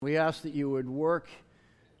We ask that you would work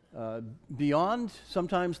beyond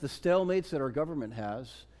sometimes the stalemates that our government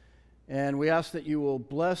has, and we ask that you will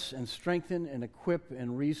bless and strengthen and equip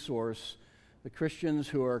and resource the Christians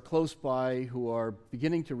who are close by, who are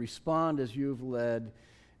beginning to respond as you've led,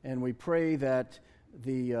 and we pray that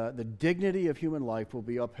the dignity of human life will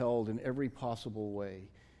be upheld in every possible way.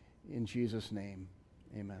 In Jesus' name,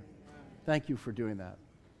 amen. Thank you for doing that.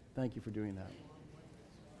 Thank you for doing that.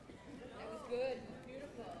 That was good.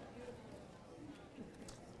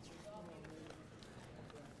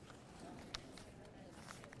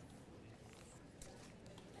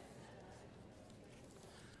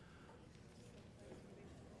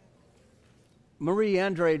 Marie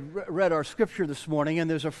Andrade read our scripture this morning, and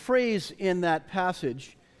there's a phrase in that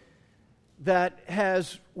passage that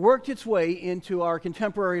has worked its way into our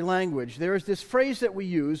contemporary language. There is this phrase that we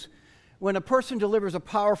use when a person delivers a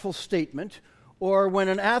powerful statement, or when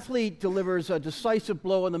an athlete delivers a decisive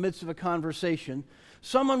blow in the midst of a conversation.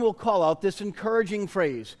 Someone will call out this encouraging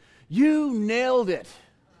phrase, "You nailed it.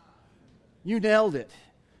 You nailed it.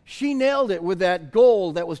 She nailed it with that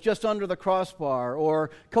goal that was just under the crossbar," or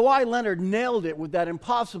Kawhi Leonard nailed it with that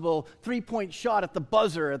impossible three-point shot at the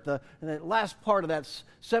buzzer at the last part of that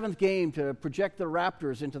seventh game to project the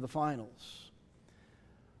Raptors into the finals.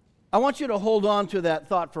 I want you to hold on to that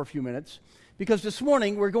thought for a few minutes, because this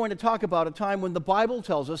morning we're going to talk about a time when the Bible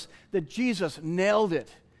tells us that Jesus nailed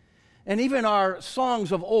it. And even our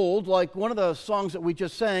songs of old, like one of the songs that we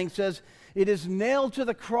just sang, says, "It is nailed to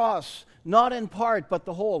the cross, not in part, but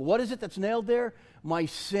the whole." What is it that's nailed there? My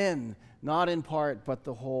sin, not in part, but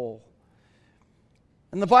the whole.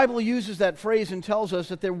 And the Bible uses that phrase and tells us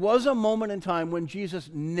that there was a moment in time when Jesus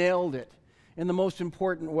nailed it in the most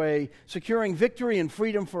important way, securing victory and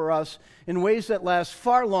freedom for us in ways that last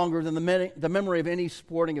far longer than the memory of any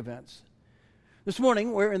sporting events. This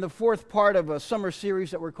morning, we're in the fourth part of a summer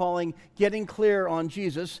series that we're calling Getting Clear on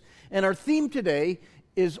Jesus, and our theme today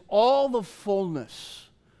is all the fullness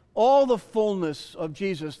of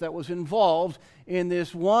Jesus that was involved in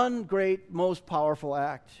this one great, most powerful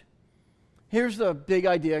act. Here's the big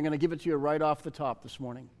idea. I'm going to give it to you right off the top this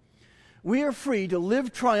morning. We are free to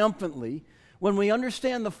live triumphantly when we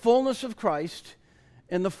understand the fullness of Christ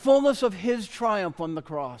and the fullness of His triumph on the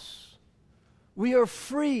cross. We are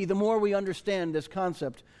free the more we understand this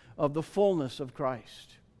concept of the fullness of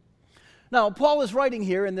Christ. Now, Paul is writing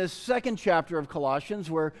here in this second chapter of Colossians.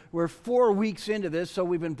 We're 4 weeks into this, so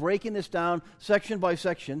we've been breaking this down section by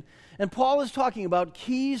section. And Paul is talking about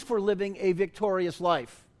keys for living a victorious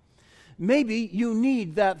life. Maybe you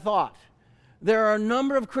need that thought. There are a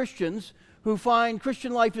number of Christians who find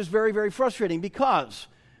Christian life is very, very frustrating because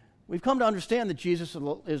we've come to understand that Jesus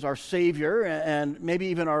is our Savior and maybe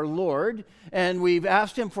even our Lord, and we've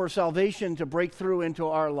asked Him for salvation to break through into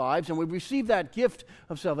our lives, and we've received that gift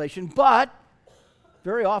of salvation, but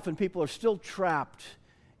very often people are still trapped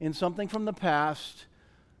in something from the past,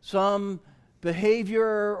 some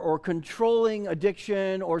behavior or controlling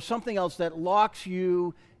addiction or something else that locks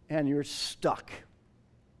you and you're stuck.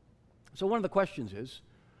 So one of the questions is,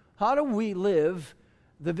 how do we live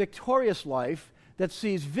the victorious life that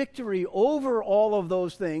sees victory over all of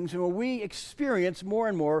those things, and where we experience more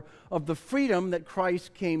and more of the freedom that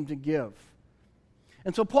Christ came to give?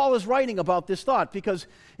 And so Paul is writing about this thought, because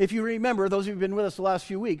if you remember, those of you who have been with us the last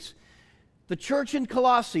few weeks, the church in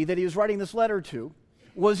Colossae that he was writing this letter to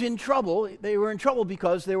was in trouble. They were in trouble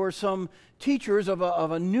because there were some teachers of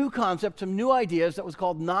a new concept, some new ideas that was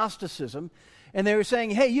called Gnosticism. And they were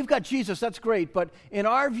saying, hey, you've got Jesus, that's great, but in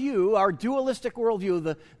our view, our dualistic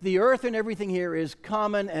worldview, the earth and everything here is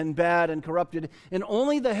common and bad and corrupted, and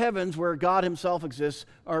only the heavens where God Himself exists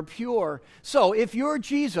are pure. So if your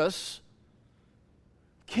Jesus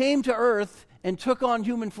came to earth and took on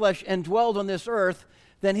human flesh and dwelled on this earth,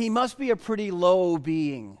 then He must be a pretty low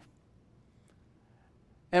being.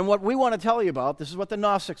 And what we want to tell you about, this is what the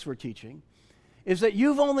Gnostics were teaching, is that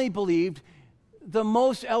you've only believed the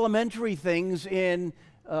most elementary things in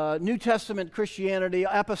New Testament Christianity,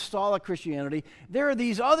 apostolic Christianity. There are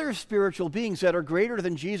these other spiritual beings that are greater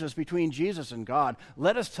than Jesus, between Jesus and God.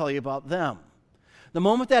 Let us tell you about them. The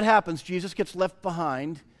moment that happens, Jesus gets left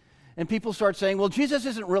behind, and people start saying, well, Jesus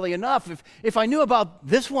isn't really enough. If I knew about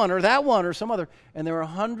this one or that one or some other, and there are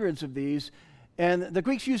hundreds of these, and the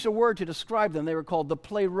Greeks used a word to describe them. They were called the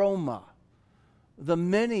pleroma. The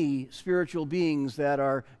many spiritual beings that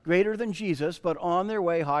are greater than Jesus, but on their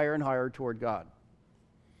way higher and higher toward God.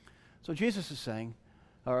 So Jesus is saying,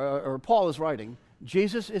 or Paul is writing,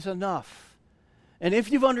 Jesus is enough. And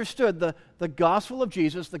if you've understood the gospel of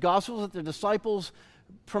Jesus, the gospel that the disciples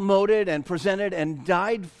promoted and presented and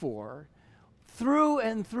died for, through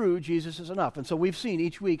and through, Jesus is enough. And so we've seen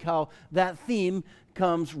each week how that theme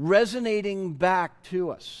comes resonating back to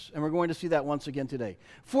us. And we're going to see that once again today.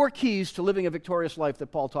 4 keys to living a victorious life that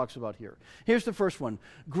Paul talks about here. Here's the first one.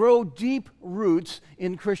 Grow deep roots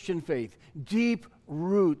in Christian faith. Deep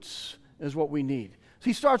roots is what we need. So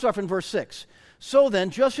he starts off in verse 6. So then,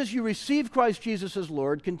 just as you receive Christ Jesus as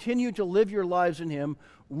Lord, continue to live your lives in him,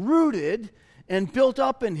 rooted and built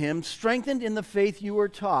up in him, strengthened in the faith you were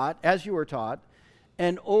taught, as you were taught,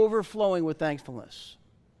 and overflowing with thankfulness.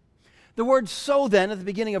 The word so then at the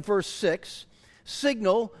beginning of verse 6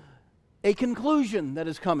 signal a conclusion that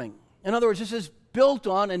is coming. In other words, this is built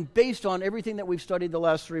on and based on everything that we've studied the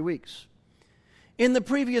last 3 weeks. In the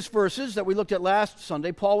previous verses that we looked at last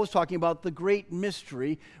Sunday, Paul was talking about the great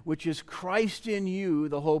mystery, which is Christ in you,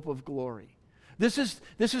 the hope of glory. This is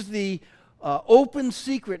the open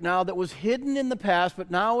secret now that was hidden in the past, but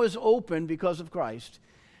now is open because of Christ,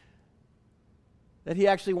 that he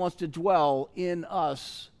actually wants to dwell in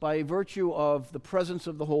us by virtue of the presence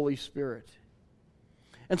of the Holy Spirit.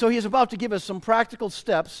 And so he is about to give us some practical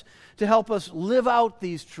steps to help us live out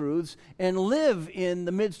these truths and live in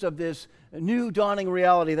the midst of this new dawning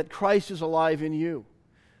reality that Christ is alive in you.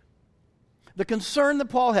 The concern that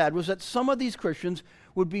Paul had was that some of these Christians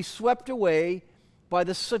would be swept away by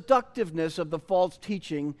the seductiveness of the false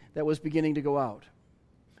teaching that was beginning to go out.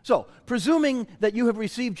 So, presuming that you have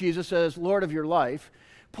received Jesus as Lord of your life,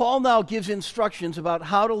 Paul now gives instructions about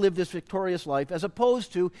how to live this victorious life as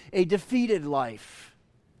opposed to a defeated life.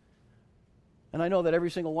 And I know that every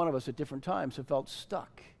single one of us at different times have felt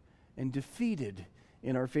stuck and defeated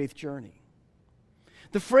in our faith journey.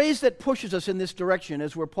 The phrase that pushes us in this direction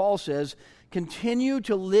is where Paul says, continue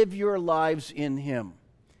to live your lives in him.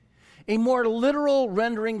 A more literal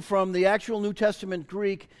rendering from the actual New Testament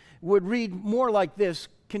Greek would read more like this,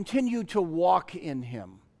 continue to walk in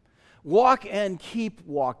him. Walk and keep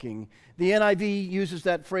walking. The NIV uses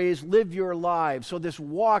that phrase, live your lives. So this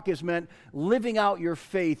walk is meant living out your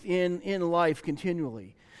faith in life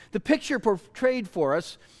continually. The picture portrayed for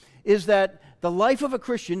us is that the life of a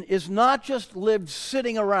Christian is not just lived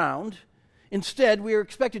sitting around. Instead, we are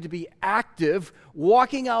expected to be active,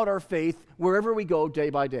 walking out our faith wherever we go day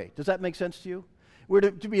by day. Does that make sense to you? We're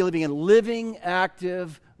to be living a living,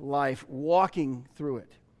 active life, walking through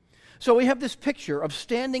it. So we have this picture of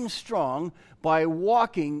standing strong by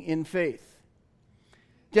walking in faith.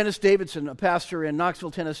 Dennis Davidson, a pastor in Knoxville,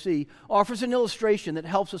 Tennessee, offers an illustration that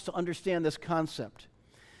helps us to understand this concept.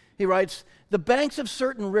 He writes, the banks of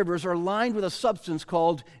certain rivers are lined with a substance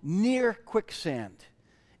called near quicksand.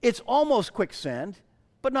 It's almost quicksand,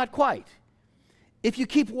 but not quite. If you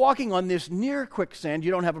keep walking on this near quicksand, you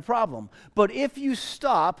don't have a problem. But if you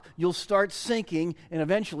stop, you'll start sinking, and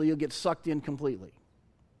eventually you'll get sucked in completely.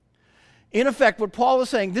 In effect, what Paul is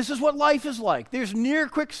saying, this is what life is like. There's near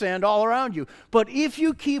quicksand all around you. But if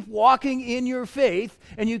you keep walking in your faith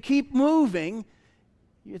and you keep moving,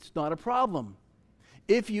 it's not a problem.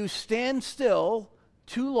 If you stand still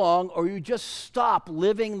too long or you just stop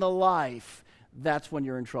living the life, that's when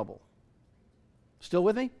you're in trouble. Still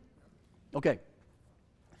with me? Okay.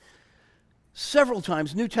 Several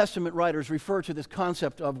times, New Testament writers refer to this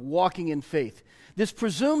concept of walking in faith. This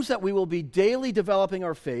presumes that we will be daily developing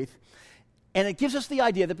our faith, and it gives us the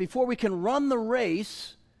idea that before we can run the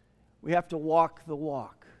race, we have to walk the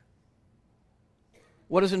walk.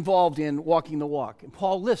 What is involved in walking the walk? And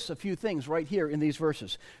Paul lists a few things right here in these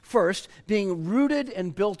verses. First, being rooted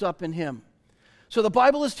and built up in him. So the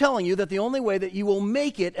Bible is telling you that the only way that you will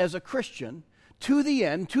make it as a Christian to the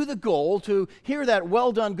end, to the goal, to hear that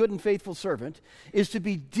well done, good and faithful servant, is to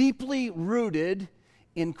be deeply rooted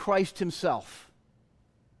in Christ himself.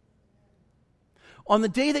 On the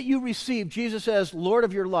day that you received Jesus as Lord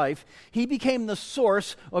of your life, he became the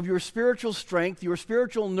source of your spiritual strength, your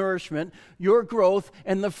spiritual nourishment, your growth,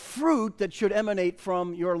 and the fruit that should emanate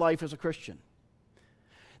from your life as a Christian.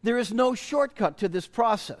 There is no shortcut to this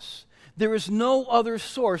process. There is no other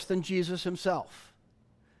source than Jesus himself.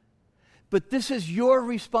 But this is your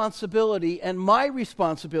responsibility and my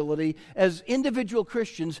responsibility as individual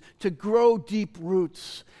Christians to grow deep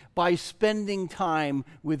roots by spending time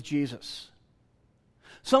with Jesus.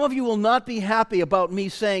 Some of you will not be happy about me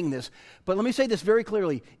saying this, but let me say this very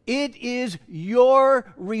clearly. It is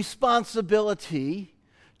your responsibility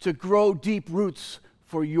to grow deep roots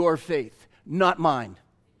for your faith, not mine.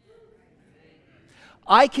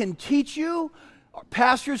 I can teach you,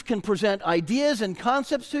 pastors can present ideas and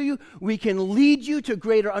concepts to you, we can lead you to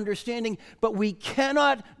greater understanding, but we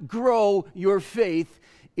cannot grow your faith.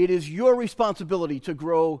 It is your responsibility to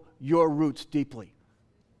grow your roots deeply.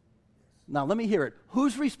 Now, let me hear it.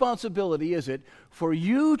 Whose responsibility is it for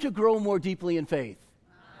you to grow more deeply in faith?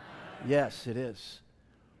 Yes, it is.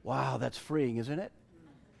 Wow, that's freeing, isn't it?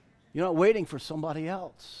 You're not waiting for somebody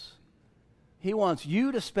else. He wants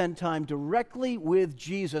you to spend time directly with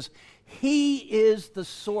Jesus. He is the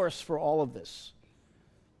source for all of this.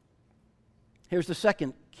 Here's the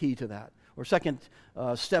second key to that, or second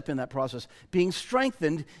step in that process: being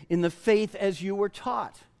strengthened in the faith as you were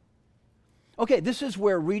taught. Okay, this is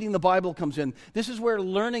where reading the Bible comes in. This is where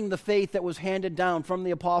learning the faith that was handed down from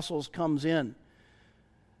the apostles comes in.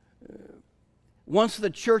 Once the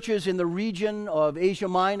churches in the region of Asia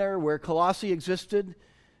Minor, where Colossae existed,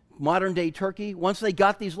 modern-day Turkey, once they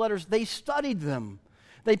got these letters, they studied them.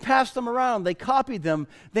 They passed them around. They copied them.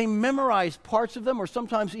 They memorized parts of them, or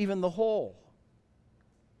sometimes even the whole.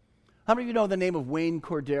 How many of you know the name of Wayne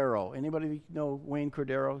Cordero? Anybody know Wayne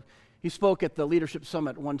Cordero? He spoke at the Leadership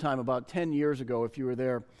Summit one time about 10 years ago, if you were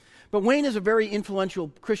there. But Wayne is a very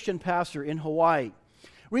influential Christian pastor in Hawaii.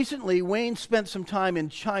 Recently, Wayne spent some time in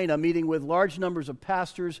China meeting with large numbers of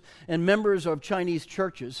pastors and members of Chinese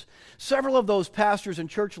churches. Several of those pastors and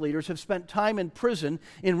church leaders have spent time in prison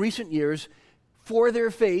in recent years for their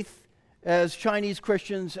faith as Chinese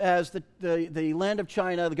Christians, as the land of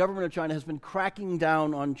China, the government of China, has been cracking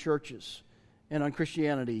down on churches and on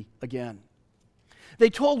Christianity again. They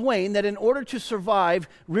told Wayne that in order to survive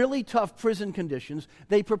really tough prison conditions,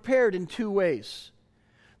 they prepared in two ways.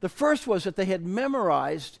 The first was that they had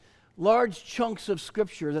memorized large chunks of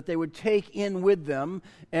Scripture that they would take in with them,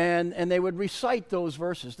 and they would recite those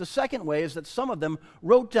verses. The second way is that some of them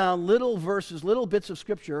wrote down little verses, little bits of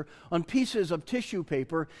Scripture on pieces of tissue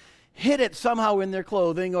paper, hid it somehow in their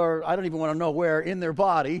clothing, or I don't even want to know where, in their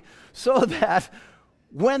body, so that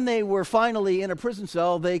when they were finally in a prison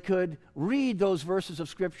cell, they could read those verses of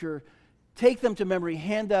Scripture, take them to memory,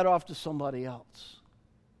 hand that off to somebody else.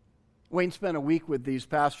 Wayne spent a week with these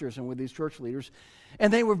pastors and with these church leaders,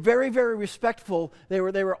 and they were very, very respectful. They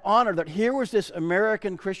were honored that here was this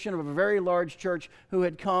American Christian of a very large church who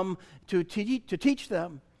had come to teach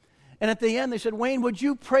them. And at the end, they said, "Wayne, would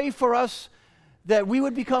you pray for us that we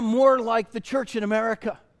would become more like the church in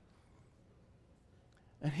America?"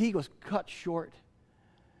 And he was cut short.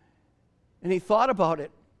 And he thought about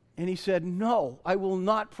it. And he said, "No, I will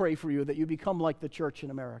not pray for you that you become like the church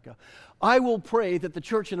in America. I will pray that the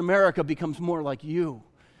church in America becomes more like you."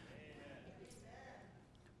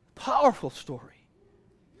 Powerful story.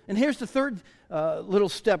 And here's the third little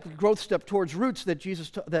step, growth step towards roots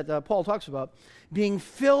that Paul talks about: being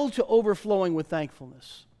filled to overflowing with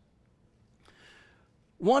thankfulness.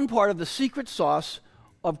 One part of the secret sauce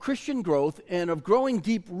of Christian growth and of growing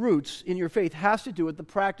deep roots in your faith has to do with the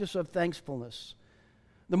practice of thankfulness.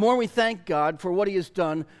 The more we thank God for what He has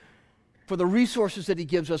done, for the resources that He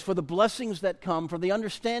gives us, for the blessings that come, for the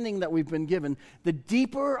understanding that we've been given, the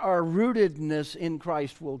deeper our rootedness in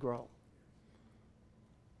Christ will grow.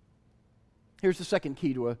 Here's the second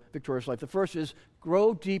key to a victorious life. The first is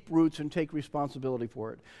grow deep roots and take responsibility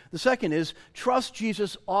for it. The second is trust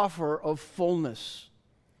Jesus' offer of fullness.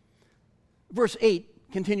 Verse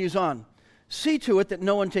 8 continues on. "See to it that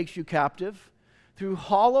no one takes you captive through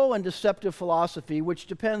hollow and deceptive philosophy, which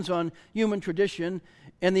depends on human tradition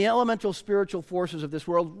and the elemental spiritual forces of this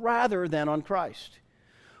world rather than on Christ.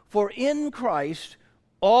 For in Christ,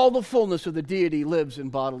 all the fullness of the deity lives in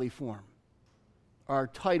bodily form." Our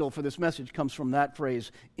title for this message comes from that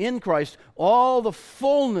phrase. In Christ, all the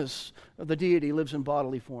fullness of the deity lives in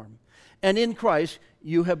bodily form. And in Christ,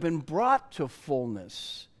 you have been brought to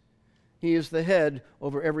fullness. He is the head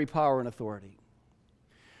over every power and authority.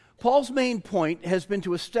 Paul's main point has been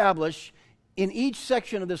to establish in each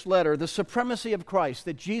section of this letter the supremacy of Christ,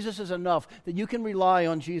 that Jesus is enough, that you can rely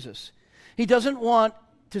on Jesus. He doesn't want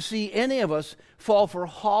to see any of us fall for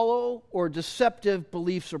hollow or deceptive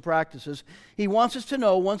beliefs or practices. He wants us to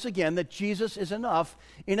know, once again, that Jesus is enough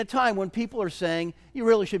in a time when people are saying, you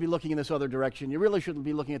really should be looking in this other direction. You really shouldn't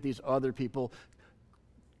be looking at these other people.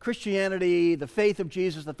 Christianity, the faith of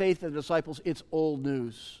Jesus, the faith of the disciples, it's old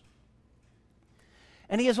news.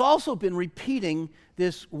 And he has also been repeating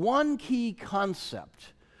this one key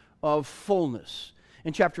concept of fullness.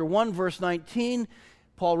 In chapter 1, verse 19,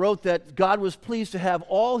 Paul wrote that God was pleased to have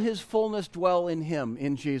all His fullness dwell in Him,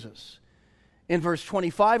 in Jesus. In verse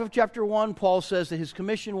 25 of chapter 1, Paul says that his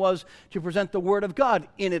commission was to present the Word of God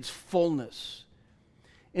in its fullness.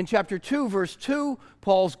 In chapter 2, verse 2,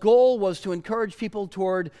 Paul's goal was to encourage people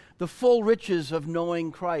toward the full riches of knowing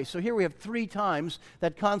Christ. So here we have 3 times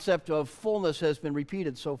that concept of fullness has been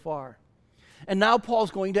repeated so far. And now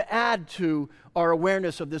Paul's going to add to our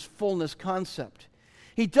awareness of this fullness concept.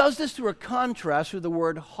 He does this through a contrast with the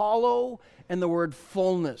word hollow and the word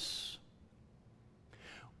fullness.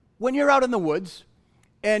 When you're out in the woods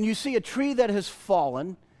and you see a tree that has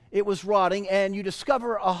fallen, it was rotting, and you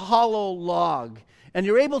discover a hollow log, and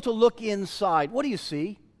you're able to look inside, what do you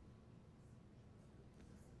see?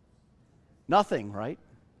 Nothing, right?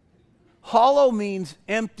 Hollow means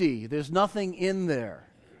empty. There's nothing in there,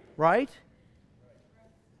 right?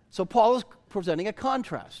 So Paul is presenting a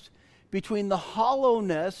contrast between the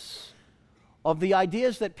hollowness of the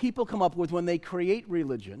ideas that people come up with when they create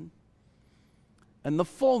religion and the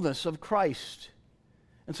fullness of Christ.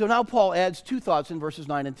 And so now Paul adds two thoughts in verses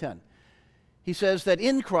 9 and 10. He says that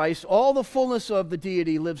in Christ, all the fullness of the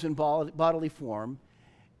deity lives in bodily form.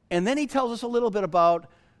 And then he tells us a little bit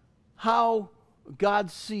about how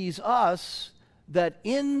God sees us, that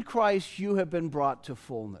in Christ you have been brought to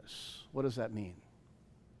fullness. What does that mean?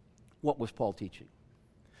 What was Paul teaching?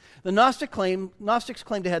 The Gnostics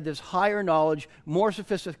claimed to have this higher knowledge, more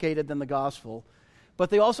sophisticated than the gospel, but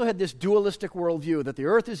they also had this dualistic worldview that the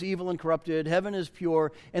earth is evil and corrupted, heaven is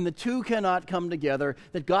pure, and the two cannot come together,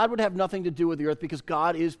 that God would have nothing to do with the earth because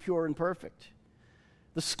God is pure and perfect.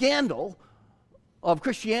 The scandal of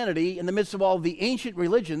Christianity in the midst of all the ancient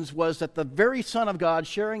religions was that the very Son of God,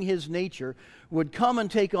 sharing his nature, would come and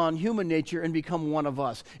take on human nature and become one of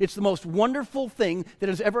us. It's the most wonderful thing that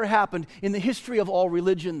has ever happened in the history of all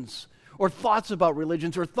religions, or thoughts about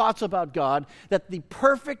religions, or thoughts about God, that the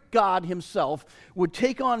perfect God himself would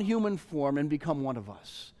take on human form and become one of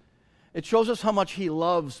us. It shows us how much he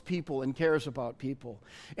loves people and cares about people,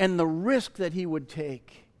 and the risk that he would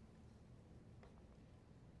take.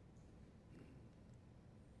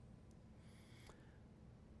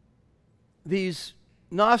 These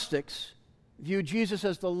Gnostics viewed Jesus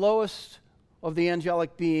as the lowest of the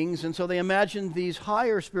angelic beings, and so they imagined these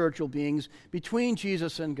higher spiritual beings between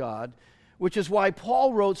Jesus and God, which is why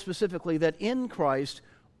Paul wrote specifically that in Christ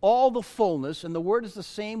all the fullness, and the word is the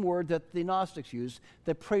same word that the Gnostics used,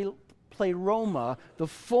 that pleroma, the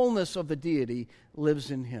fullness of the deity, lives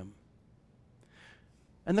in him.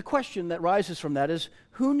 And the question that rises from that is,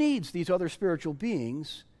 who needs these other spiritual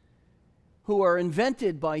beings who are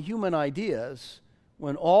invented by human ideas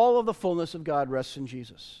when all of the fullness of God rests in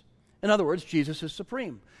Jesus? In other words, Jesus is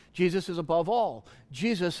supreme. Jesus is above all.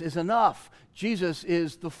 Jesus is enough. Jesus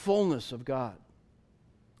is the fullness of God.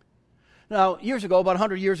 Now, years ago, about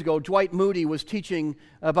 100 years ago, Dwight Moody was teaching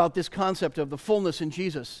about this concept of the fullness in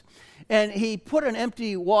Jesus. And he put an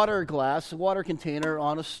empty water glass, a water container,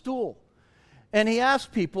 on a stool. And he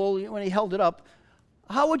asked people, when he held it up,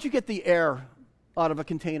 how would you get the air out of a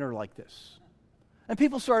container like this? And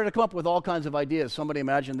people started to come up with all kinds of ideas. Somebody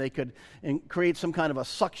imagined they could create some kind of a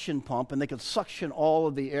suction pump, and they could suction all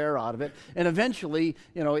of the air out of it. And eventually,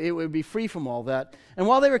 it would be free from all that. And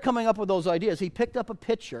while they were coming up with those ideas, he picked up a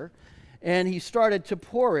pitcher, and he started to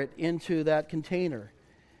pour it into that container.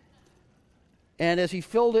 And as he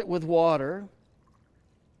filled it with water,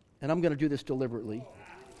 and I'm going to do this deliberately.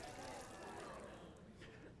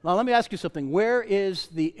 Now, let me ask you something. Where is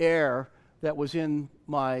the air that was in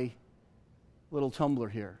my little tumbler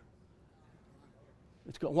here?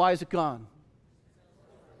 It's gone. Why is it gone?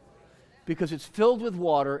 Because it's filled with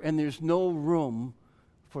water and there's no room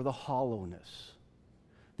for the hollowness.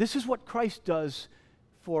 This is what Christ does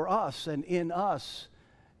for us and in us.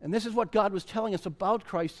 And this is what God was telling us about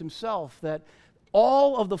Christ himself, that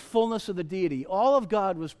all of the fullness of the deity, all of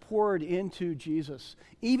God was poured into Jesus,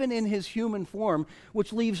 even in his human form,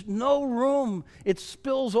 which leaves no room. It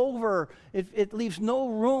spills over. It leaves no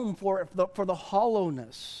room for the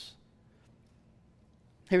hollowness.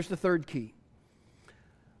 Here's the third key.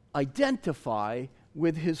 Identify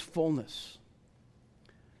with his fullness.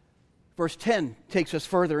 Verse 10 takes us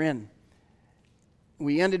further in.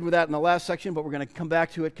 We ended with that in the last section, but we're going to come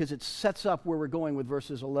back to it because it sets up where we're going with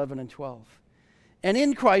verses 11 and 12. And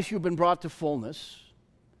in Christ you've been brought to fullness.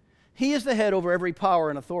 He is the head over every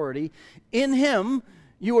power and authority. In him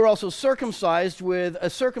you were also circumcised with a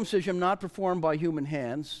circumcision not performed by human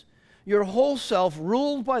hands, your whole self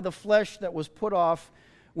ruled by the flesh that was put off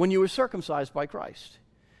when you were circumcised by Christ,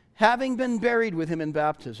 having been buried with him in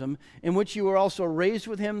baptism, in which you were also raised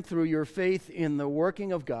with him through your faith in the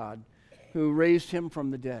working of God, who raised him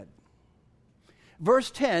from the dead.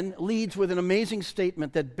 Verse 10 leads with an amazing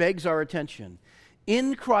statement that begs our attention.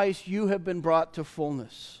 In Christ you have been brought to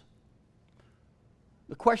fullness.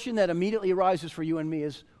 The question that immediately arises for you and me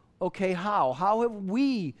is, okay, how? How have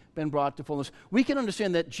we been brought to fullness? We can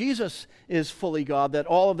understand that Jesus is fully God, that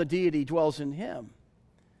all of the deity dwells in him.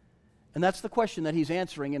 And that's the question that he's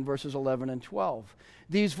answering in verses 11 and 12.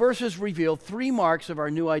 These verses reveal three marks of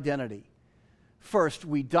our new identity. First,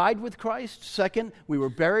 we died with Christ. Second, we were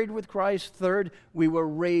buried with Christ. Third, we were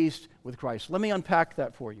raised with Christ. Let me unpack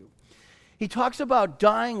that for you. he talks about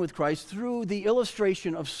dying with Christ through the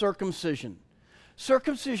illustration of circumcision.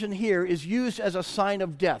 Circumcision here is used as a sign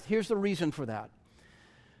of death. Here's the reason for that.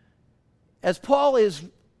 As Paul is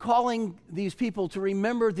calling these people to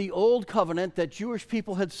remember the old covenant that Jewish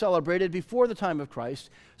people had celebrated before the time of Christ,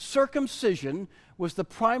 circumcision was the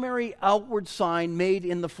primary outward sign made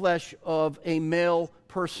in the flesh of a male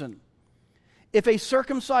person. If a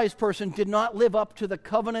circumcised person did not live up to the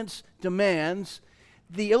covenant's demands,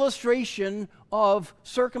 the illustration of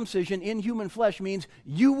circumcision in human flesh means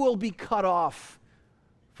you will be cut off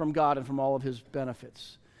from God and from all of his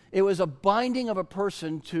benefits. It was a binding of a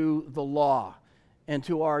person to the law and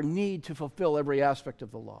to our need to fulfill every aspect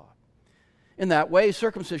of the law. In that way,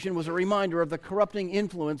 circumcision was a reminder of the corrupting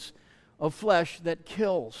influence of flesh that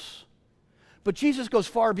kills. But Jesus goes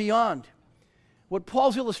far beyond. What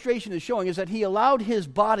Paul's illustration is showing is that he allowed his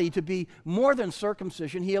body to be more than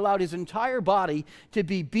circumcision. He allowed his entire body to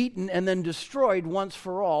be beaten and then destroyed once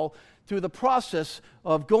for all through the process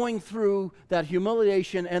of going through that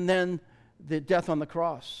humiliation and then the death on the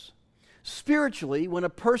cross. Spiritually, when a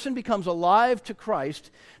person becomes alive to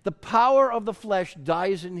Christ, the power of the flesh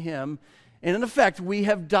dies in him. And in effect, we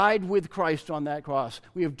have died with Christ on that cross.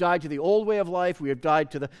 We have died to the old way of life. We have died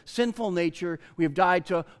to the sinful nature. We have died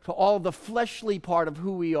to all of the fleshly part of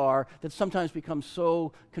who we are that sometimes becomes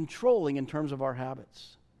so controlling in terms of our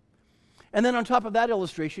habits. And then on top of that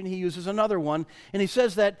illustration, he uses another one. And he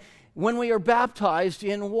says that when we are baptized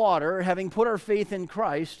in water, having put our faith in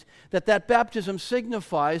Christ, that baptism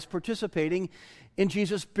signifies participating in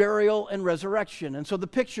Jesus' burial and resurrection. And so the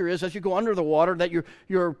picture is, as you go under the water, that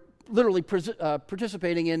you're literally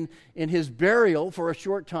participating in his burial for a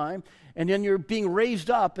short time, and then you're being raised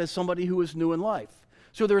up as somebody who is new in life.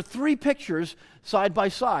 So there are three pictures side by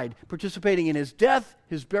side, participating in his death,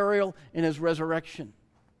 his burial, and his resurrection.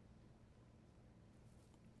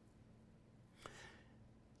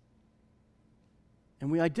 And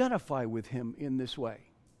we identify with him in this way.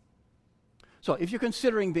 So if you're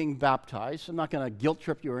considering being baptized, I'm not going to guilt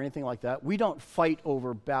trip you or anything like that. We don't fight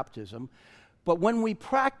over baptism. But when we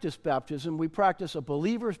practice baptism, we practice a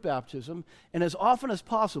believer's baptism, and as often as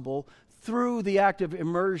possible through the act of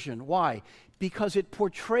immersion. Why? Because it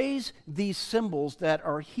portrays these symbols that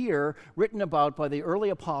are here written about by the early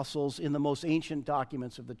apostles in the most ancient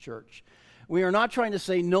documents of the church. We are not trying to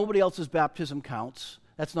say nobody else's baptism counts.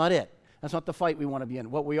 That's not it. That's not the fight we want to be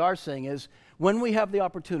in. What we are saying is, when we have the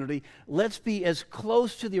opportunity, let's be as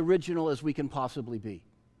close to the original as we can possibly be.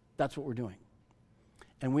 That's what we're doing.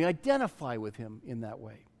 And we identify with him in that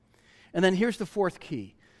way. And then here's the fourth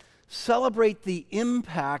key. Celebrate the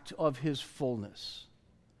impact of his fullness.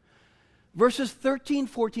 Verses 13,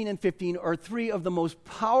 14, and 15 are three of the most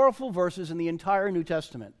powerful verses in the entire New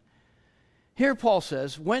Testament. Here Paul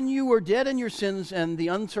says, when you were dead in your sins and the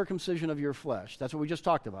uncircumcision of your flesh, that's what we just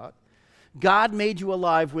talked about, God made you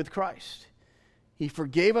alive with Christ. He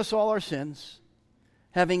forgave us all our sins,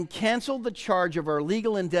 having canceled the charge of our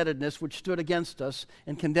legal indebtedness which stood against us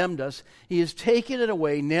and condemned us. He has taken it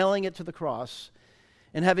away, nailing it to the cross.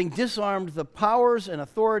 And having disarmed the powers and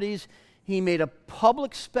authorities, he made a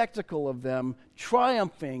public spectacle of them,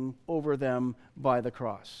 triumphing over them by the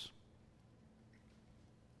cross.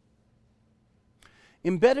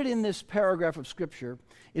 Embedded in this paragraph of Scripture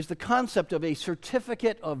is the concept of a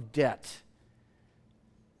certificate of debt.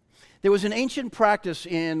 There was an ancient practice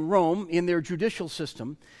in Rome, in their judicial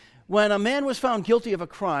system. When a man was found guilty of a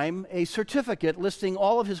crime, a certificate listing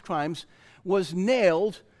all of his crimes was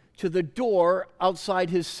nailed to the door outside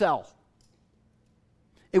his cell.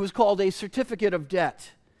 It was called a certificate of debt.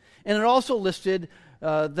 And it also listed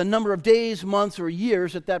the number of days, months, or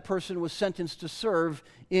years that person was sentenced to serve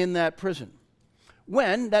in that prison.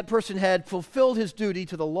 When that person had fulfilled his duty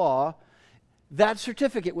to the law, that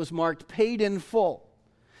certificate was marked paid in full.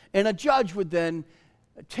 And a judge would then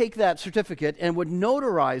take that certificate and would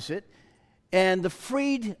notarize it, and the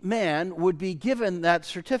freed man would be given that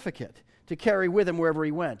certificate to carry with him wherever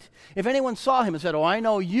he went. If anyone saw him and said, "Oh, I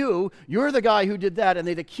know you're the guy who did that," and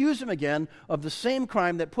they'd accuse him again of the same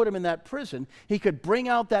crime that put him in that prison, he could bring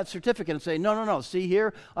out that certificate and say, no, see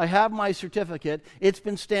here, I have my certificate. It's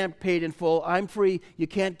been stamped paid in full. I'm free. You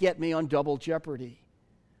can't get me on double jeopardy.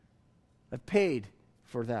 I've paid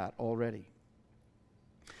for that already.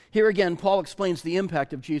 Here again, Paul explains the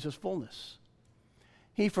impact of Jesus' fullness.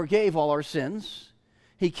 He forgave all our sins.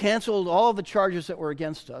 He canceled all of the charges that were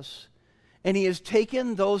against us. And he has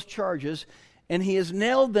taken those charges and he has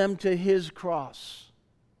nailed them to his cross.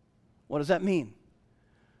 What does that mean?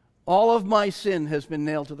 All of my sin has been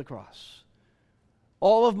nailed to the cross.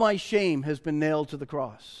 All of my shame has been nailed to the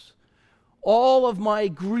cross. All of my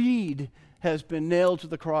greed has been nailed to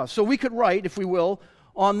the cross. So we could write, if we will,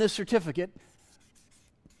 on this certificate,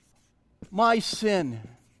 my sin,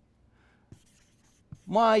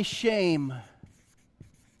 my shame,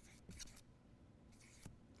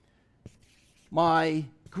 my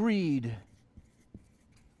greed,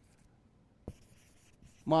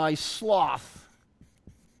 my sloth,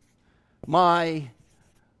 my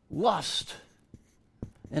lust,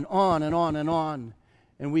 and on and on and on.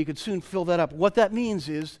 And we could soon fill that up. What that means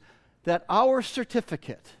is that our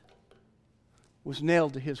certificate was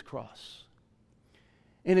nailed to his cross.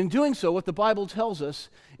 And in doing so, what the Bible tells us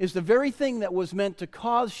is the very thing that was meant to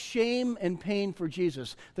cause shame and pain for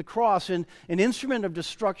Jesus, the cross, an instrument of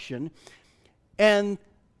destruction, and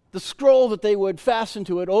the scroll that they would fasten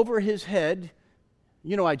to it over his head.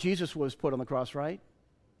 You know why Jesus was put on the cross, right?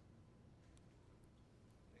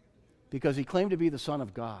 Because he claimed to be the Son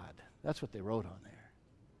of God. That's what they wrote on there.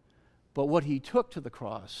 But what he took to the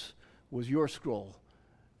cross was your scroll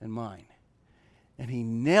and mine. And he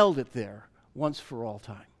nailed it there once for all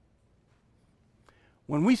time.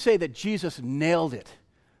 When we say that Jesus nailed it,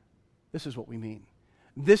 this is what we mean.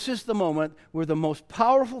 This is the moment where the most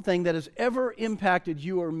powerful thing that has ever impacted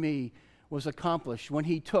you or me was accomplished, when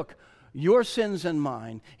he took your sins and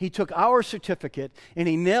mine, he took our certificate, and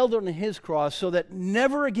he nailed it on his cross so that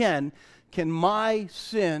never again can my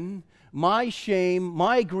sin, my shame,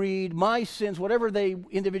 my greed, my sins, whatever they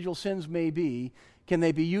individual sins may be, can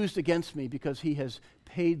they be used against me, because he has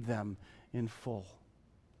paid them in full.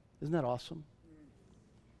 Isn't that awesome?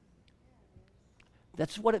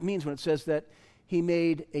 That's what it means when it says that he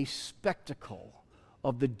made a spectacle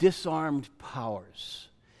of the disarmed powers.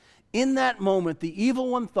 In that moment, the evil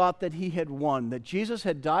one thought that he had won, that Jesus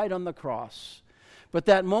had died on the cross. But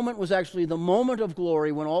that moment was actually the moment of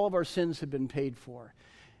glory when all of our sins had been paid for.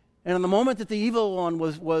 And in the moment that the evil one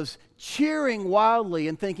was cheering wildly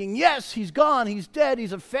and thinking, yes, he's gone, he's dead,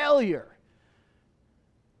 he's a failure,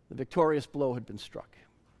 the victorious blow had been struck.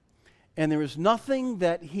 And there is nothing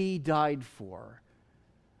that he died for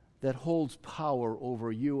that holds power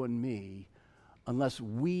over you and me unless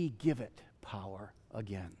we give it power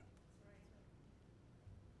again.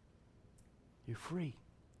 You're free.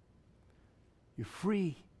 You're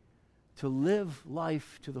free to live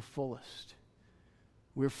life to the fullest.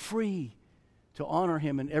 We're free to honor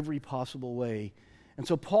him in every possible way. And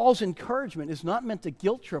so Paul's encouragement is not meant to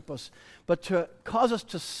guilt trip us, but to cause us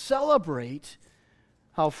to celebrate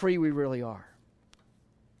how free we really are.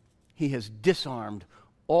 He has disarmed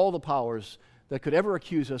all the powers that could ever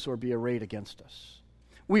accuse us or be arrayed against us.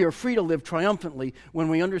 We are free to live triumphantly when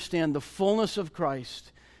we understand the fullness of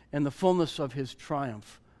Christ and the fullness of his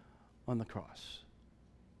triumph on the cross.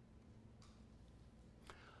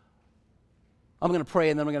 I'm going to pray,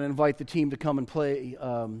 and then I'm going to invite the team to come and play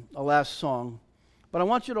a last song. But I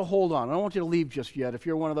want you to hold on. I don't want you to leave just yet if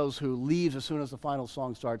you're one of those who leaves as soon as the final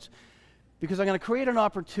song starts, because I'm going to create an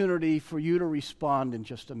opportunity for you to respond in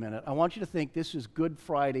just a minute. I want you to think this is Good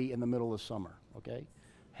Friday in the middle of summer, okay?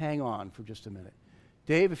 Hang on for just a minute.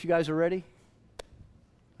 Dave, if you guys are ready.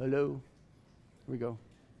 Hello. Here we go.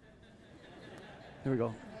 Here we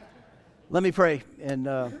go. Let me pray. And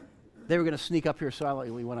they were going to sneak up here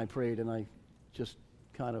silently when I prayed, and I just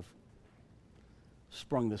kind of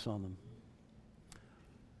sprung this on them.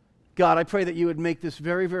 God, I pray that you would make this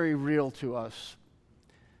very, very real to us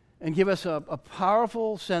and give us a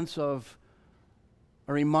powerful sense of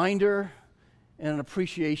a reminder and an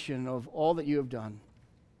appreciation of all that you have done,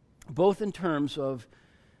 both in terms of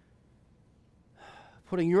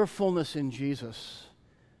putting your fullness in Jesus,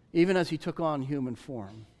 even as he took on human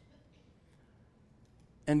form,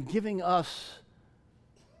 and giving us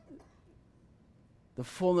the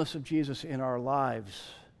fullness of Jesus in our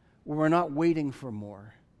lives, where we're not waiting for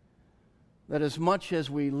more. That as much as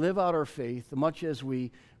we live out our faith, as much as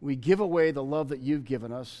we give away the love that you've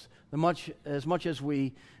given us, as much as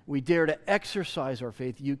we dare to exercise our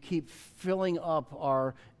faith, you keep filling up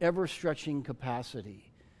our ever-stretching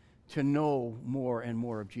capacity to know more and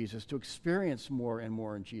more of Jesus, to experience more and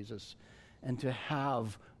more in Jesus, and to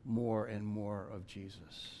have more and more of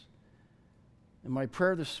Jesus. And my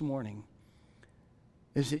prayer this morning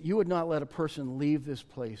is that you would not let a person leave this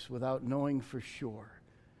place without knowing for sure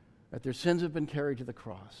that their sins have been carried to the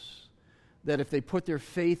cross, that if they put their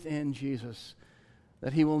faith in Jesus,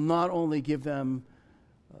 that he will not only give them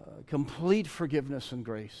complete forgiveness and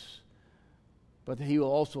grace, but that he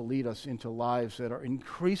will also lead us into lives that are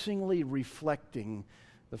increasingly reflecting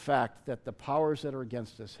the fact that the powers that are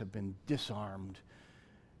against us have been disarmed,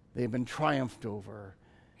 they have been triumphed over,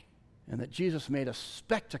 and that Jesus made a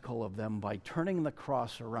spectacle of them by turning the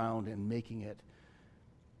cross around and making it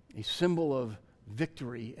a symbol of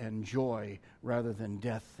victory and joy rather than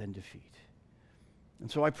death and defeat. And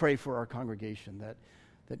so I pray for our congregation that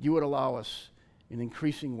you would allow us in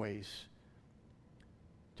increasing ways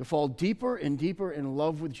to fall deeper and deeper in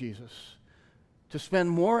love with Jesus, to spend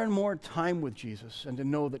more and more time with Jesus, and to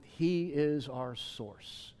know that he is our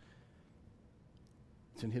source.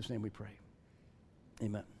 It's in his name we pray.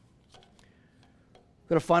 Amen. We've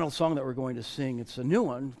got a final song that we're going to sing. It's a new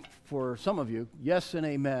one for some of you. Yes and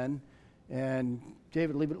amen. And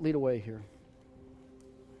David, lead away here.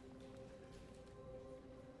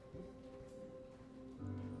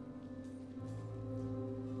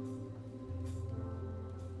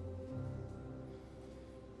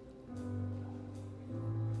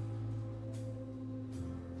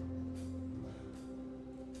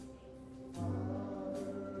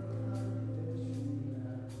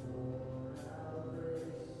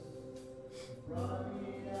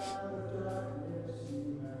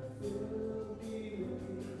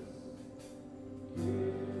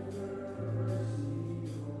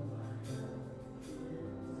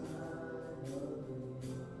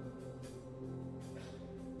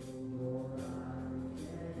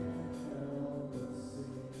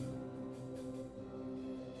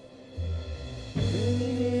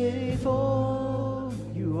 Faithful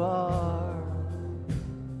you are,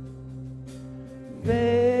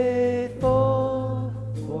 faithful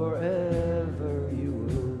forever you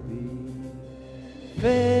will be.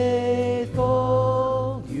 Faithful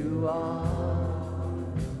you are.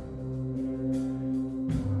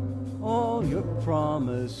 All your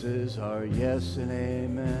promises are yes and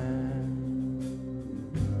amen.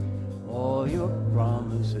 All your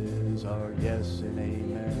promises are yes and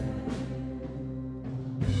amen.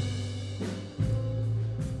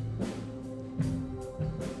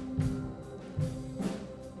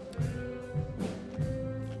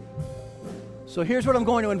 So here's what I'm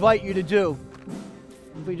going to invite you to do.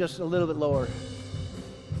 It'll be just a little bit lower.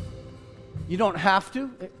 You don't have to.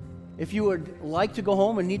 If you would like to go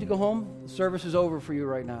home and need to go home, the service is over for you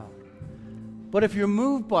right now. But if you're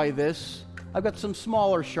moved by this, I've got some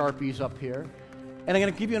smaller Sharpies up here, and I'm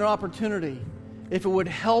going to give you an opportunity. If it would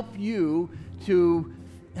help you to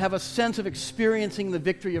have a sense of experiencing the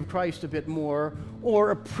victory of Christ a bit more,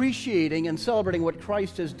 or appreciating and celebrating what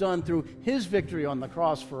Christ has done through his victory on the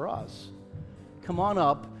cross for us, come on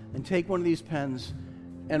up and take one of these pens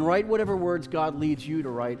and write whatever words God leads you to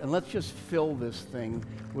write, and let's just fill this thing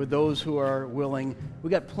with those who are willing. We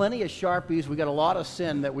got plenty of Sharpies. We got a lot of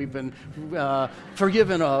sin that we've been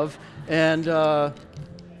forgiven of, and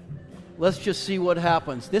let's just see what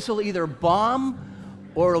happens. This will either bomb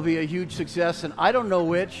or it'll be a huge success, and I don't know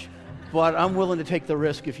which, but I'm willing to take the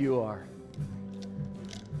risk if you are.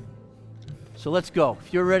 So let's go.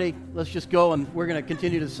 If you're ready, let's just go, and we're going to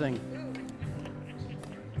continue to sing.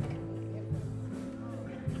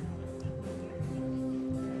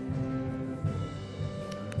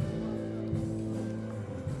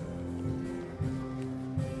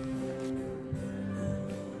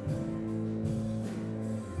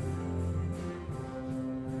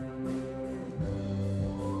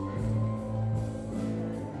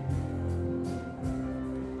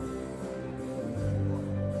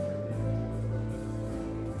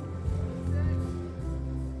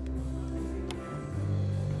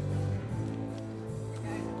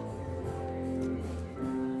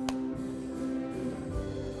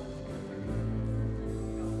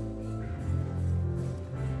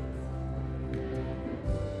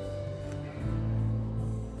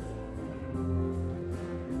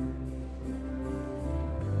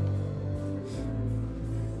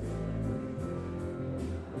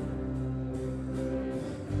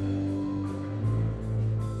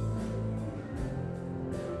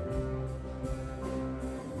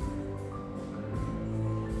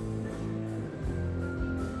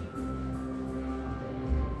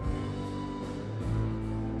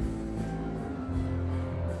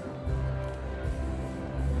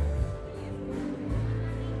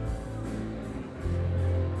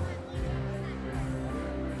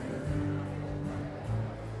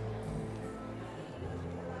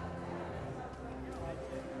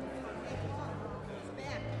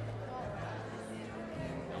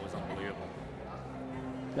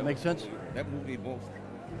 That make sense? That movie both.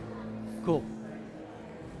 Cool.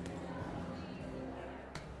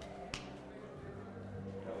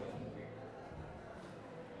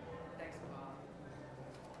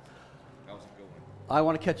 That was a good one. I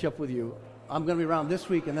want to catch up with you. I'm going to be around this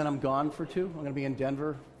week, and then I'm gone for 2. I'm going to be in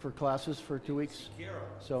Denver for classes for 2 weeks.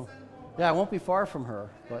 So, yeah, I won't be far from her,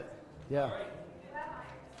 but yeah.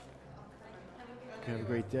 Okay, have a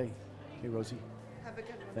great day. Hey, Rosie. Have a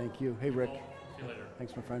good one. Thank you. Hey, Rick. See you later.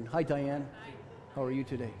 Thanks, my friend. Hi, Diane. How are you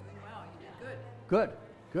today? Wow, you did good. Good.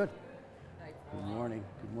 Good. Nice. Good morning.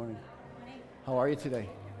 Good morning. How are you today?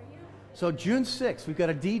 So June 6th, we've got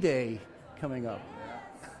a D-Day coming up.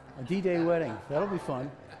 A D-Day wedding. That'll be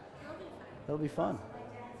fun. That'll be fun.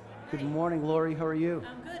 Good morning, Lori. How are you?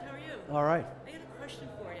 I'm good. How are you? All right. I got a question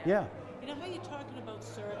for you. Yeah. You know how you're talking about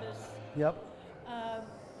service? Yep.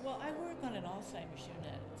 Well, I work on an Alzheimer's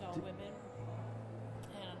unit. It's all women.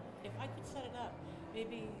 And if I could set it up,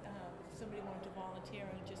 maybe if somebody wanted to volunteer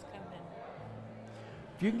and just come in.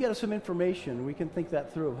 If you can get us some information, we can think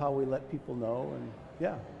that through, how we let people know. And yeah.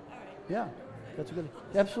 All right. Yeah. That's a good.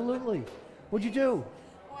 Absolutely. What'd you do?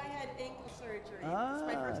 Oh, I had ankle surgery. It's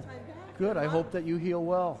my first time back. Good. I Mom. hope that you heal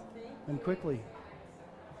well and quickly.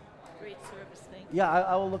 Great service. Thank you. Yeah,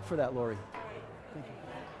 I will look for that, Lori. Thank you.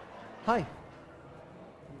 Hi.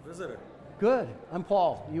 Visitor. Good. I'm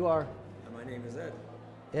Paul. You are And my name is Ed.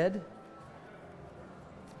 Ed.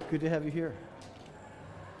 Good to have you here.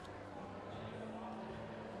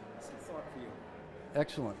 Some thought for you.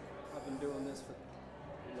 Excellent. I've been doing this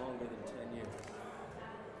for longer than 10 years.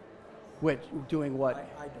 Which doing what?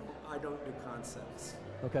 I don't do concepts.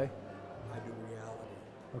 Okay. I do reality.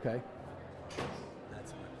 Okay.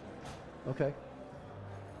 That's my point. Okay.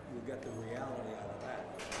 You get the reality out of that,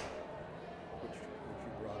 which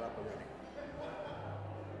you brought up already.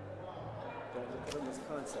 Don't look at them as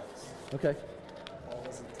concepts. Okay. Paul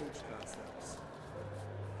doesn't teach concepts.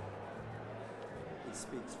 He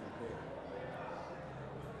speaks from here.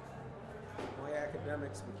 My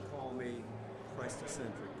academics would call me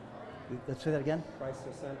Christocentric. Let's say that again.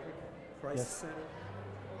 Christocentric, Christ-centered,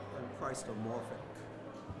 and Christomorphic.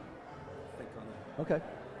 Think on that. Okay.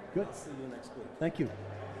 Good. I'll see you next week. Thank you.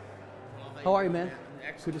 How are you, man?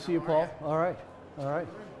 Good to see you, Paul. All right. All right.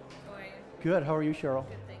 How are you? Good. How are you, Cheryl?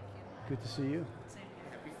 Good, thank you. Good to see you. Same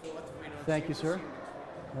here. Thank you, sir.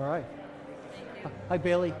 All right. Thank you. Hi,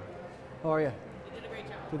 Bailey. How are you? You did a great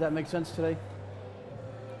job. Did that make sense today?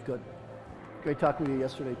 Good. Great talking to you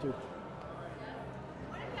yesterday, too.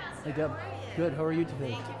 Hey, Deb. Good. How are you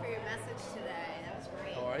today? Thank you for your message today. That was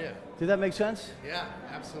great. How are you? Did that make sense? Yeah,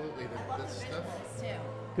 absolutely. I love The the stuff, visuals too.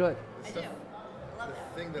 Good. I do. stuff, I love the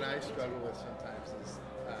that. thing that I struggle with sometimes is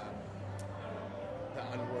the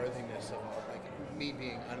unworthiness of all, like me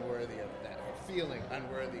being unworthy of that, or feeling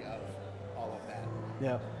unworthy of all of that.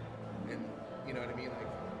 Yeah. And you know what I mean? Like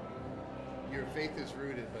your faith is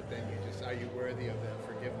rooted, but then are you worthy of that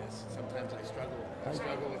forgiveness? Sometimes I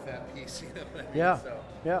struggle with that piece. You know what I mean? Yeah. So,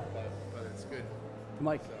 Yeah. But it's good.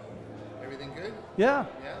 Mike. So everything good? Yeah.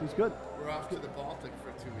 Yeah. He's good. We're off to the Baltic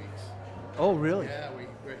for 2 weeks. Oh, really? Yeah,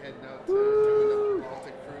 we're heading out to doing the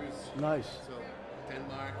Baltic cruise. Nice. So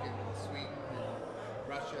Denmark and Sweden and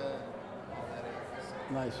Russia and all that area.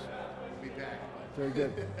 So Nice. we'll be back. Very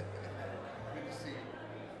good. Good to see you.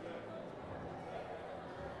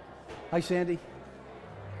 Hi, Sandy.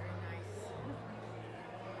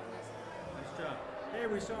 Nice job. Hey,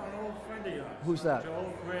 we saw an old friend of yours. Who's that?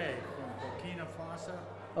 Joel Gray from Burkina Faso.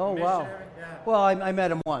 Oh, wow. Missionary, yeah. Well, I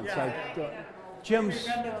met him once. Yeah, I, yeah. Jim's He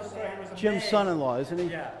remembered the story. He was Jim's amazed. son-in-law, isn't he?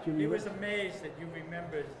 Yeah, Jim, he you- was amazed that you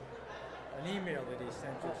remembered an email that he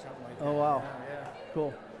sent you, something like that. Oh, wow. Yeah,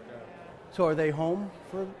 Cool. yeah. So are they home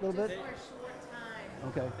for a little bit? They, For a short time.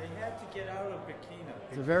 Okay. they had to get out of Burkina. It's a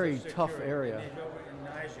because very of tough security. area. They lived over in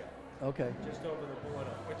Niger, Okay. just over the border,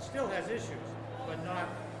 which still has issues, but not.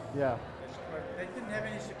 Yeah. They didn't have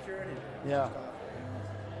any security there. Yeah. Just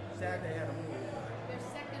off. Sad they had to move. Their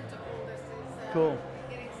second to oldest is Cool.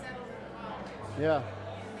 getting settled in college. Yeah. And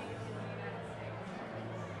they in the United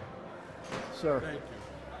States. Sir. Thank you.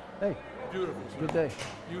 Hey, Beautiful. sir. good day.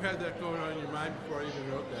 You had that going on in your mind before I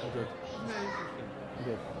even wrote that. did. Amazing. I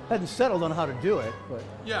did. Hadn't settled on how to do it, but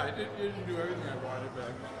Yeah, you didn't do everything I wanted, but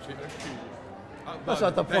I cheated. That's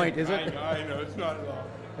not the point, is it? I know, it's not at all.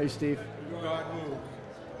 hey, Steve. God moved.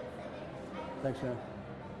 Thanks, man.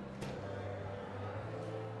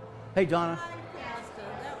 Hey, Donna. Hi, Pastor.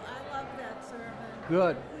 I love that sermon.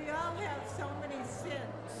 Good. We all have so many sins.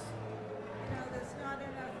 You know, there's not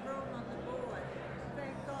enough room on the board.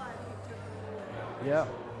 Thank God he took it away. Yeah.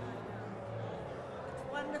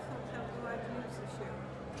 It's wonderful how God uses you.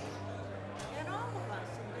 And all of us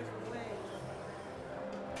in different ways.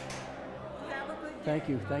 Well, have a good day. Thank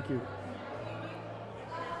you. Thank you.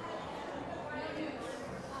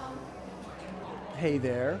 Hey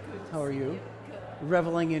there. How are you?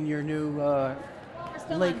 Reveling in your new We're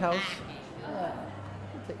still lake house?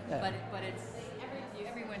 unpacking, Yeah. but it's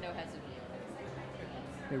every window has a view.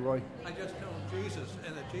 Hey, Roy. I just know Jesus,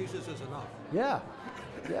 and that Jesus is enough. Yeah.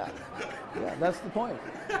 Yeah. Yeah, that's the point.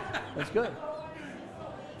 That's good.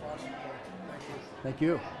 Thank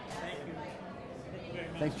you.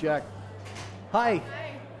 Thanks, Jack. Hi. Hi.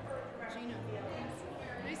 Gina.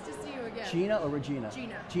 Nice to see you again. Gina or Regina?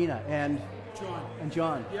 Gina. Gina and John. and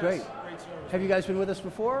John. Yes, Great. great service. Have you guys been with us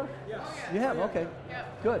before? Yes. You have? Okay.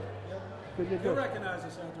 Yep. Good. Good, good, You'll good. recognize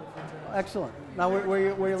the center of the Excellent. Now, where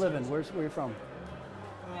you living? Where you from?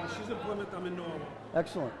 She's in Plymouth, I'm in Norway.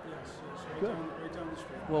 Excellent. Yes, right, Good. right down the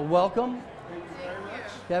street. Well, welcome. Thank you very much.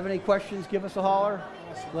 If you have any questions, give us a holler.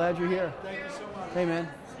 Glad you're here. Thank you so much. Hey, man.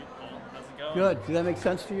 How's it going? Good. Did that make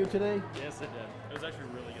sense to you today? Yes, it did. It was actually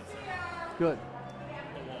really good stuff. Good.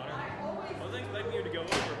 The water. I wasn't expecting you to go over,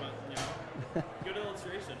 but you know, good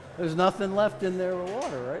illustration. There's nothing left in there with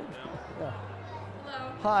water, right? Yeah.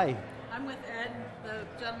 Hello. Hi. I'm with Ed, the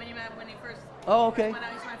gentleman you met when he first. Oh, okay. When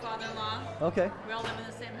I was my father-in-law. Okay. We all live in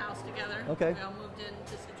the same house together. Okay. We all moved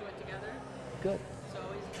into Situate together. Good. So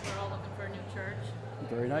we're all looking for a new church.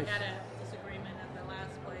 Very nice. We had a disagreement at the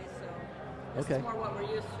last place, so this Okay. is more what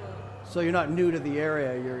we're used to. So you're not new to the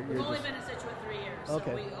area. We've You're only just been in Situate 3 years.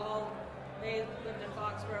 Okay. So they lived in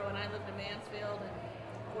Foxborough and I lived in Mansfield. And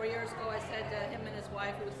 4 years ago I said to him and his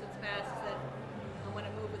wife, who's since passed, I said, I want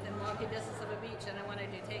to move within walking distance of a beach and I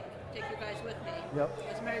wanted to take you guys with me. Yep.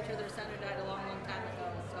 I was married to their son who died a long, long time ago.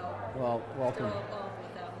 So Well, welcome. still involved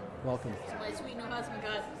with them. Welcome. So my sweet new husband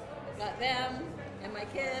got them and my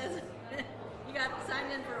kids. You got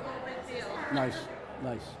signed in for a whole big deal. Nice.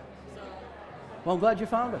 Nice. So Well, I'm glad you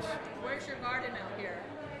found us. where's your garden out here?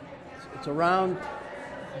 It's around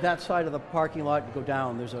that side of the parking lot. You go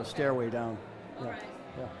down. There's a stairway down. All Yeah. right.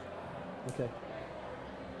 Yeah. Okay.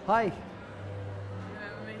 Hi.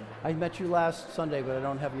 Remember me? I met you last Sunday, but I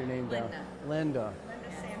don't have your name down. Linda. Linda.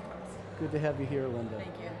 Linda Santos. Good to have you here, Linda.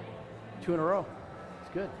 Thank you. 2 in a row.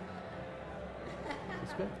 It's good.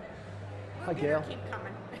 It's good. Hi, Gail. Keep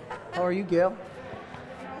coming. How are you, Gail?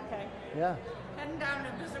 Okay. Yeah. Heading down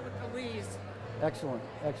to visit with the Lees. Excellent.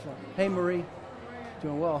 Excellent. Hey, Marie.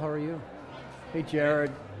 Doing well. How are you? Hey,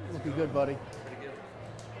 Jared. Looking good, buddy.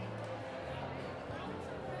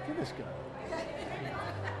 Look at this guy.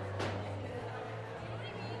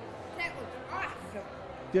 That was awesome.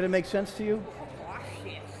 Did it make sense to you? Oh gosh,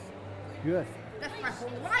 yes. Good. That's my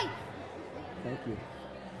whole life. Thank you.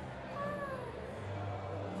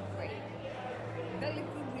 Great. Very good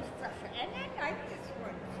refresher. And I like this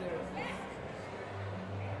one too.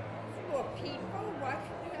 For people, why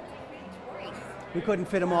should we have to pay twice? We couldn't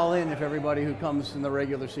fit them all in if everybody who comes in the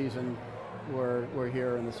regular season were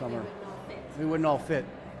here in the summer. We wouldn't all fit.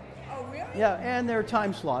 Oh, really? Yeah, and there are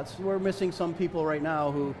time slots. We're missing some people right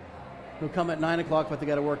now who come at 9 o'clock, but they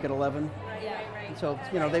got to work at 11. Right. So,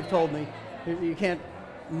 they've told me you can't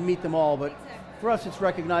meet them all, but for us it's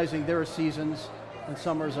recognizing there are seasons, and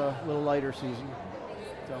summer's a little lighter season.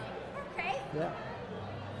 So, Okay. yeah.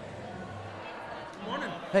 Morning.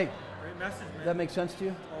 Hey, Great message, man. that makes sense to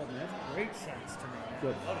you? Oh, man. Great sense to me, man.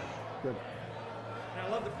 Good. I love it. Good. And I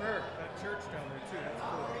love the prayer, that church down there, too. That's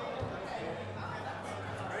cool.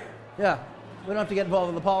 Yeah, we don't have to get involved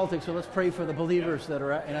in the politics, so let's pray for the believers that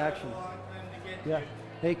are in action. Yeah.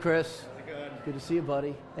 Hey, Chris. Good to see you,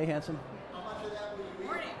 buddy. Hey, handsome.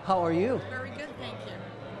 Morning. How are you? Very good, thank you.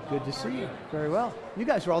 Good to see you. Very well. You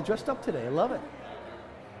guys are all dressed up today. I love it.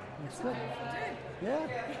 That's good. Yeah.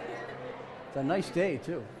 It's a nice day,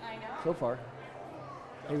 too, I know. so far.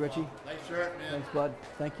 Hey, Richie. Nice shirt, man. Thanks, bud.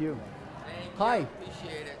 Thank you. Thank Hi. you.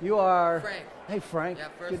 Appreciate it. You are... Frank. Hey, Frank. Yeah,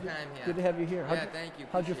 first good, time here. Good to have you here. Yeah, thank you.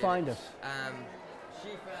 How'd you Appreciate find it. us? She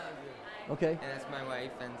found you. Okay. And that's my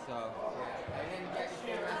wife, and so yeah. I didn't get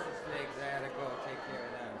your message today because I had to go take care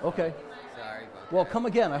of them. Okay. Sorry about Well, that. come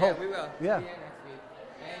again, I hope. Yeah, we will. Yeah. See you next week.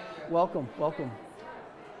 Thank you. Welcome, welcome.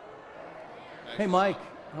 Hey, Mike.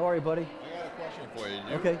 How are you, buddy? I got a question for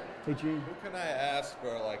you. Okay. Hey, Gene. Who can I ask for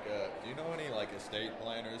do you know any estate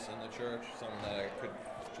planners in the church? Someone that I could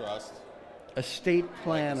trust? Estate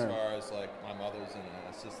planner. As far as my mother's in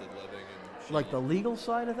assisted living and Like the legal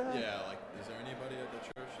side of that? Yeah, is there anybody at the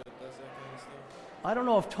church that does that kind of stuff? I don't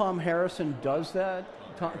know if Tom Harrison does that.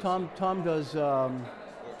 Tom does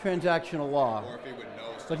transactional law. Or if he would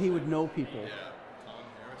know But he would know people. Yeah.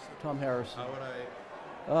 Tom Harrison. How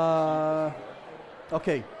would I?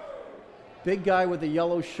 Okay. Big guy with the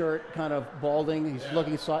yellow shirt, kind of balding.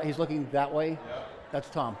 He's looking that way. Yeah. That's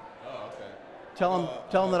Tom. Oh, okay.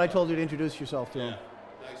 Tell him that I told you to introduce yourself to him.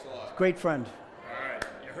 Thanks a lot. Great friend. All right,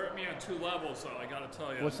 you hurt me on 2 levels, so I got to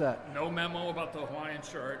tell you. What's that? No memo about the Hawaiian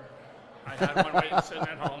shirt. I had one waiting sitting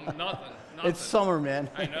at home. Nothing. It's summer, man.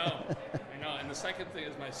 I know. And the second thing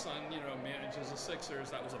is my son, manages the Sixers.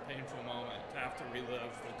 That was a painful moment to have to relive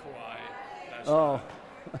the Kawhi. Oh.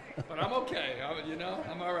 But I'm okay.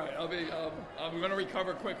 I'm all right. I'm going to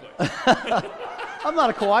recover quickly. I'm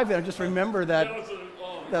not a Kawhi fan. I just remember that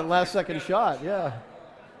last second shot. Yeah.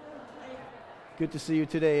 Good to see you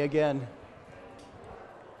today again.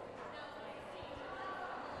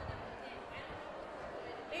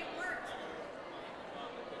 It worked.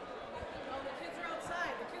 Oh, the kids are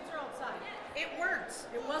outside. The kids are outside. It worked.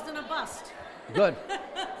 It wasn't a bust. Good. I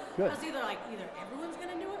Good. was either everyone's going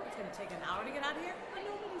to do it, it's going to take an hour to get out of here, or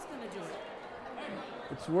nobody's going to do it.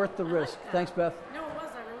 It's worth the risk. that. Thanks, Beth. No, it was.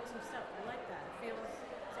 I wrote some stuff. I like that. It feels,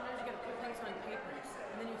 sometimes you got to put things on paper,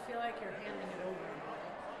 and then you feel like you're handing it over,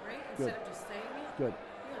 right? Instead of just saying it. Good.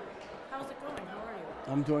 Yeah. How's it going? How are you?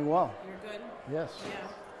 I'm doing well. You're good? Yes. Yeah.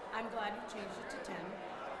 I'm glad you changed it to 10.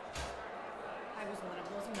 I was one of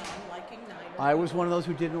those non-liking 9. I was one of those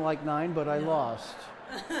who didn't like 9, but I lost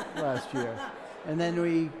last year. And then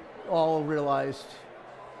we all realized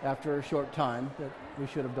after a short time that we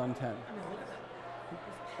should have done 10. I mean,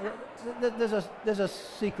 look at that. There's a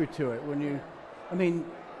secret to it.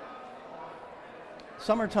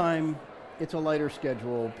 Summertime, it's a lighter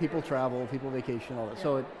schedule. People travel, people vacation, all that. Yeah.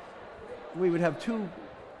 So we would have two,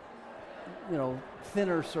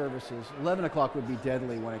 thinner services. 11 o'clock would be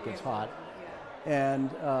deadly when it gets hot. And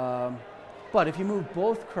but if you move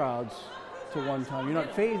both crowds to one time, you're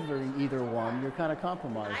not favoring either one. You're kind of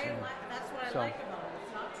compromising. That's what I like about it.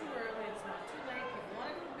 It's not too early. It's not too late. People want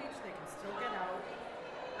to go to the beach, they can still get out.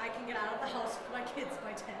 I can get out of the house with my kids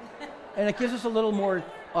by 10. And it gives us a little more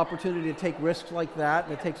opportunity to take risks like that.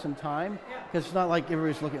 And it takes some time. Because it's not like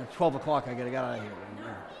everybody's looking at 12 o'clock, I got to get out of here. No,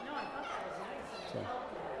 I thought that was nice. So.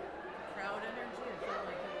 Crowd energy, it felt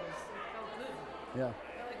like it felt good. Yeah. I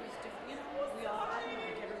felt like it was different. We all,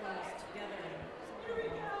 everyone was together. And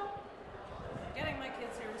getting my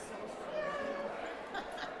kids here was so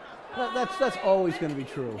strong. That's always going to be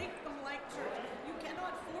true. Make them like church. You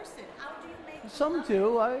cannot force it. How do you make Some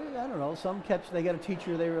do. I don't know. Some they get a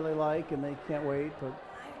teacher they really like and they can't wait. But I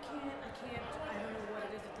can't. I don't know what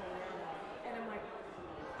it is to learn. And I'm like,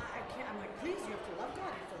 I can't. I'm like, please, you have to love God.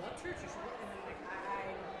 You have to love church. You should. And I'm like,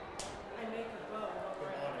 I make it go.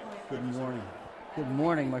 good morning. Good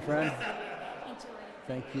morning, my friend.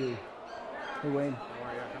 Thank you. Hey, Wayne. How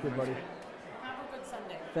are you? Good, buddy. Have a good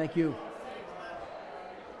Sunday. Thank you.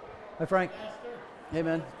 Hi, Frank. Hey,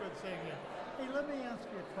 man. It's good seeing you. Hey, let me ask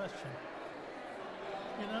you a question.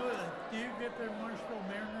 Do you get their Marshville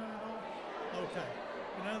Mariner at all? Okay.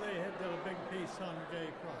 They had done a big piece on gay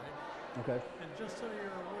pride. Okay. And just so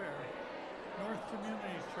you're aware, North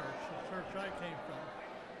Community Church, the church I came from,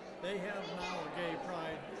 they have now a gay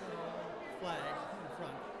pride flag in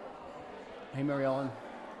front. Hey, Mary Ellen.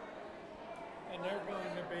 And they're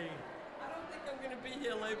going to be... I don't think I'm going to be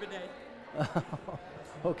here Labor Day.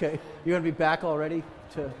 Okay. You're going to be back already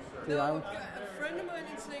to the island? A friend of mine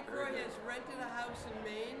in St. Croix has rented a house in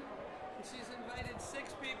Maine, and she's invited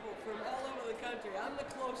 6 people from all over the country. I'm the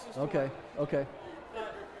closest Okay. one. Okay.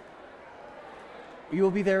 You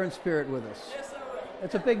will be there in spirit with us. Yes, I will.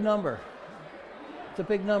 It's a big number. It's a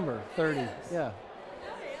big number, 30. Yeah.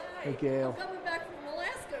 Hey, Gail. I'm coming back from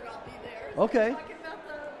Alaska and I'll be there. Okay. Talking about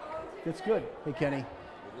the politics. That's good. Hey, Kenny.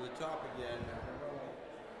 Over the top again.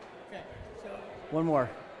 Okay, so... One more.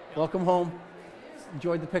 Welcome home.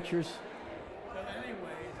 Enjoyed the pictures. But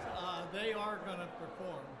anyways, they are going to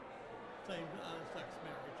perform same-sex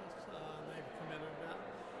marriages. They've committed that.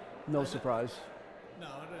 No surprise. No,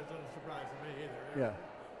 it isn't a surprise to me either. Yeah.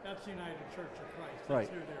 That's United Church of Christ. Right.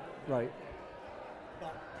 That's who they're. Right.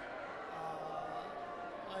 But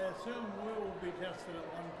I assume we will be tested at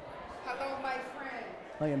one place. Hello, my friend.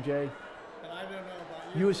 Hi, MJ. And I don't know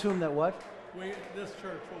about you. You assume that what? This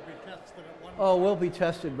church will be tested at one Oh, place. we'll be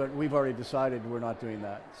tested, but we've already decided we're not doing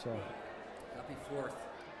that. So, Happy 4th.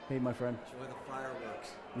 hey, my friend. Enjoy the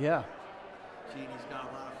fireworks. Yeah. Jeannie's got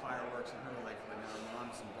a lot of fireworks in her life right now.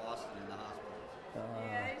 Mom's in Boston in the hospital.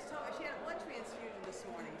 Yeah, I just told her she had a blood transfusion this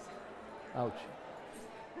morning. So. Ouch.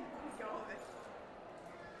 Go of it.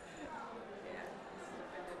 Yeah.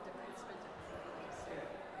 It's been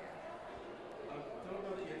Don't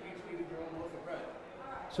know that you each needed your own loaf of bread.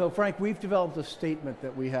 So, Frank, we've developed a statement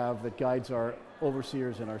that we have that guides our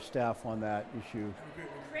overseers and our staff on that issue.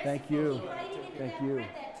 Thank you. Thank you.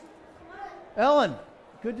 Ellen,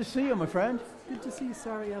 good to see you, my friend. Good to see you.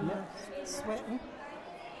 Sorry, I'm sweating.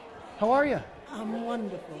 How are you? I'm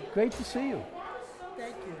wonderful. Great to see you.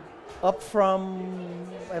 Thank you. Up from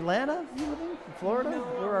Atlanta? You live in Florida? No,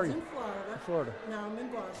 Where I are was you? in Florida. Florida. Now I'm in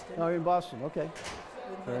Boston. Oh, you're in Boston. Okay.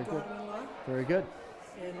 With Very my good. daughter-in-law. Very good.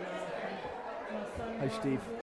 And my son Hi, Steve.